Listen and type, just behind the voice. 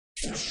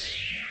We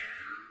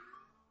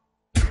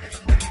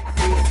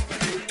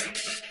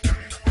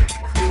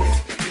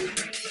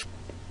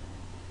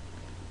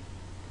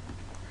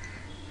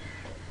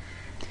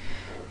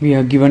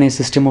are given a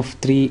system of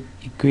 3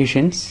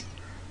 equations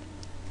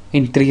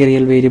in 3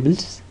 real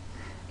variables,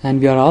 and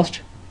we are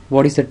asked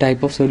what is the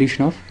type of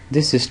solution of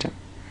this system,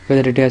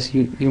 whether it has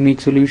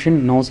unique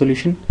solution, no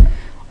solution,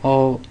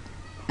 or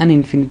an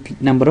infinite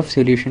number of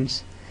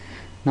solutions.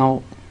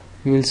 Now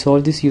we will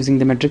solve this using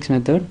the matrix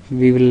method.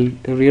 We will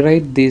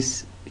rewrite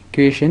these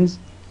equations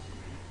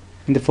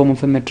in the form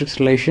of a matrix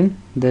relation.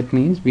 That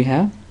means we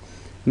have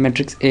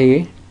matrix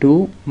A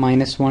 2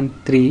 minus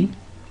 1 3,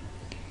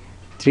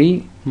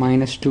 3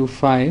 minus 2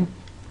 5,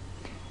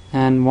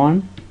 and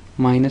 1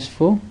 minus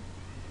 4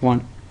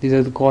 1. These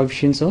are the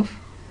coefficients of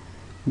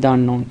the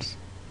unknowns.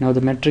 Now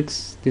the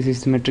matrix, this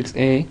is the matrix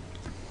A.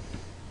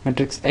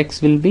 Matrix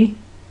X will be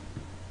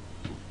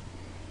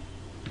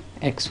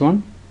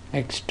x1,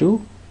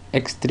 x2,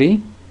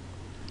 x3,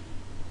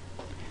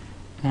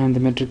 and the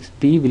matrix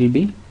B will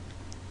be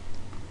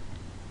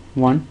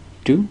 1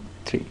 2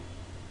 3.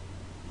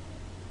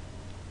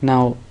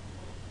 Now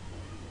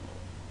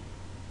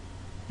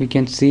we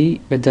can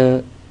see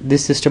whether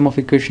this system of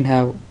equation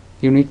have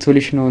unique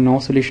solution or no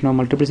solution or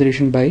multiple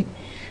solution by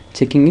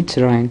checking its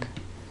rank.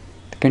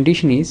 The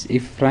condition is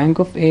if rank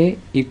of A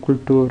equal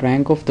to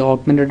rank of the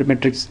augmented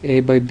matrix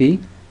A by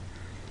B,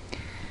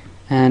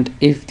 and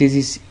if this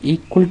is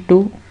equal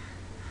to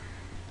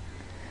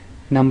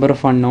number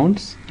of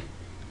unknowns,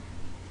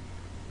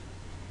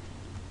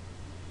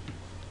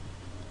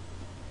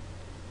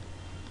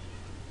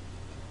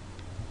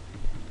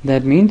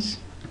 that means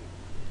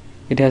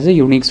it has a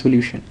unique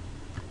solution.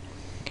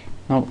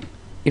 Now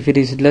if it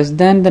is less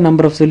than the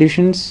number of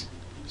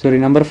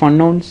number of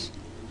unknowns,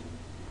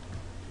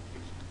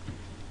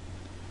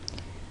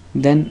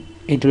 then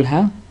it will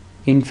have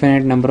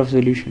infinite number of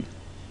solution.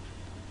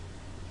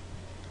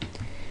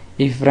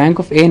 If rank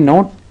of A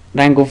not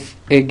rank of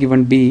A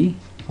given B,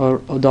 or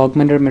the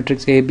augmented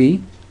matrix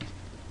AB,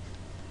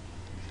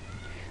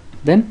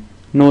 then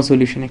no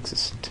solution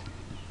exists.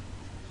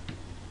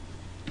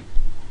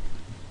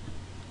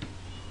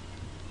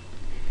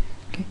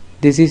 Okay.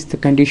 This is the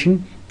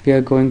condition we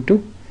are going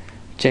to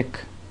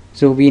check.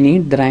 So we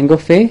need the rank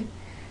of A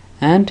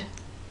and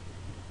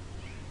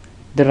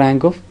the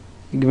rank of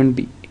given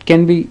B. It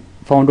can be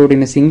found out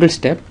in a single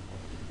step,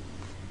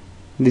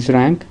 this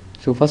rank.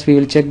 So first we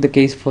will check the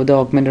case for the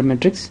augmented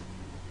matrix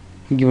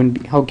given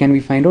B. How can we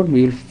find out?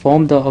 We will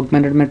form the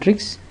augmented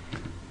matrix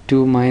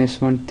 2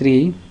 minus 1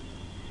 3,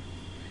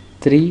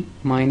 3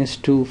 minus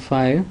 2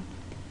 5,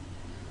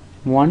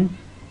 1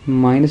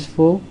 minus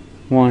 4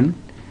 1,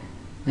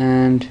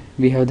 and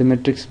we have the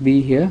matrix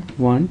B here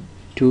 1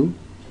 2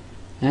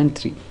 and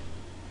 3.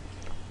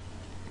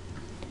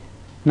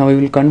 Now we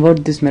will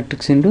convert this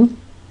matrix into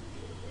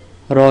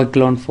row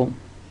echelon form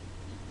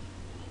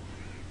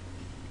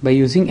by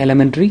using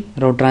elementary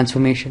row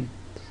transformation.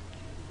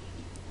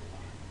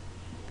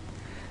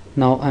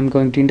 Now I am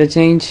going to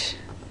interchange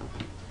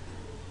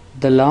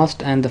the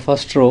last and the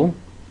first row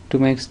to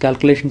make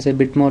calculations a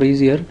bit more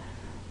easier.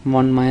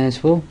 1 minus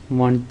 4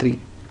 1 3.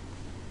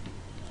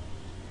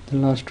 The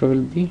last row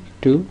will be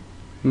 2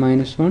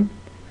 minus 1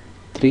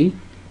 3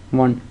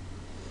 1.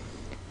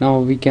 Now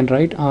we can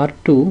write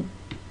R2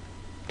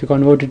 to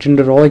convert it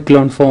into row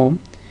echelon form.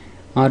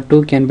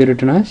 R2 can be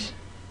written as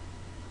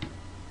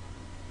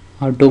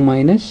R2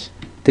 minus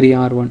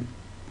 3R1,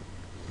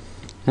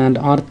 and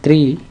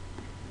R3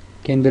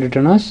 can be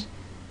written as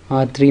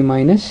R3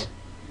 minus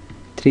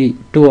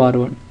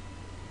 2R1,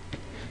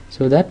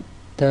 so that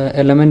the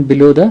element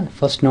below the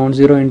first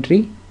non-zero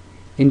entry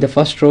in the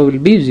first row will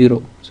be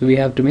 0. So we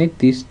have to make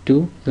these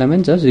two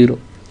elements as 0.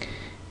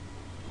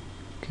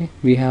 Okay,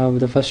 we have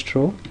the first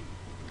row,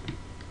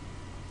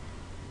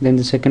 then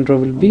the second row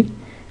will be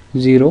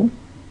 0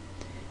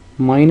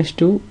 minus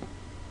 2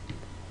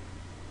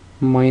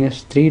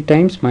 minus 3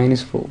 times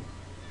minus 4.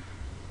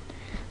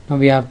 Now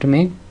we have to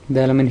make the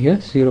element here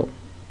 0.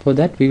 For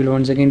that we will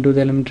once again do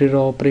the elementary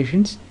row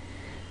operations.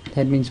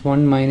 That means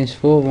 1 minus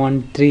 4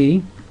 1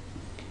 3,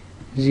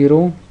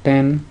 0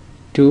 10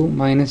 2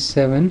 minus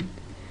 7.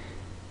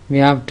 We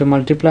have to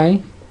multiply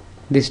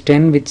this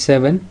 10 with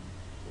 7.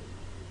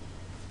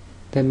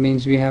 That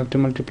means we have to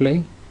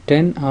multiply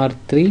 10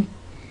 R3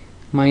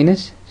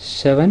 minus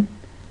 7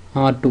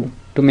 R2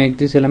 to make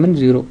this element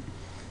 0.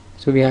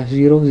 So we have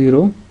 0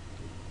 0.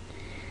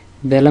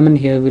 The element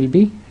here will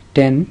be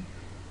 10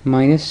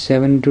 minus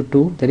 7 to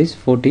 2, that is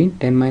 14.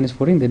 10 minus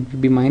 14, that will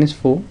be minus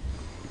 4.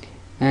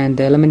 And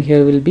the element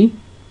here will be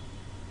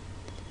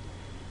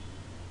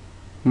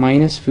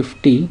minus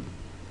 50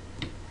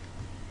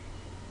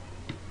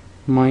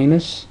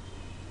 minus,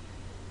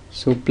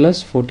 so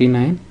plus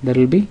 49, that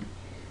will be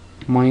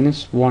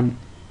minus 1.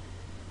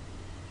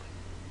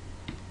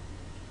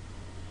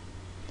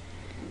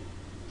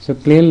 So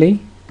clearly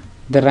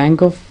the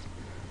rank of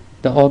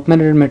the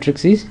augmented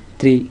matrix is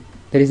 3.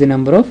 That is the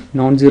number of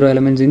non-zero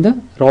elements in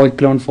the row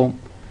echelon form.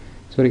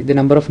 The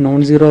number of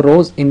non-zero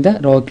rows in the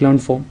row echelon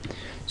form.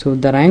 So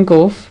the rank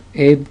of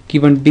A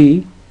given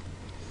B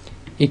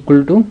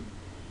equal to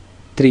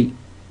 3.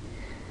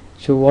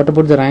 So what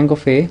about the rank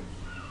of A?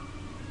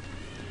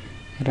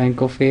 Rank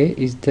of A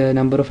is the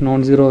number of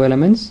non-zero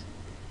elements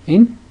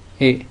in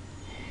A.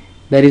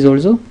 That is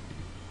also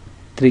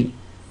 3.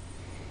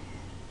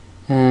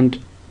 And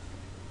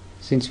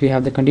since we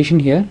have the condition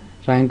here,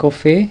 rank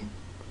of A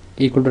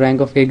equal to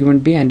rank of A given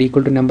B and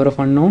equal to number of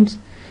unknowns,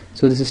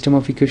 so the system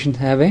of equations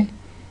have a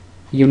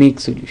unique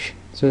solution.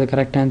 So the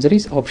correct answer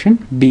is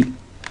option B.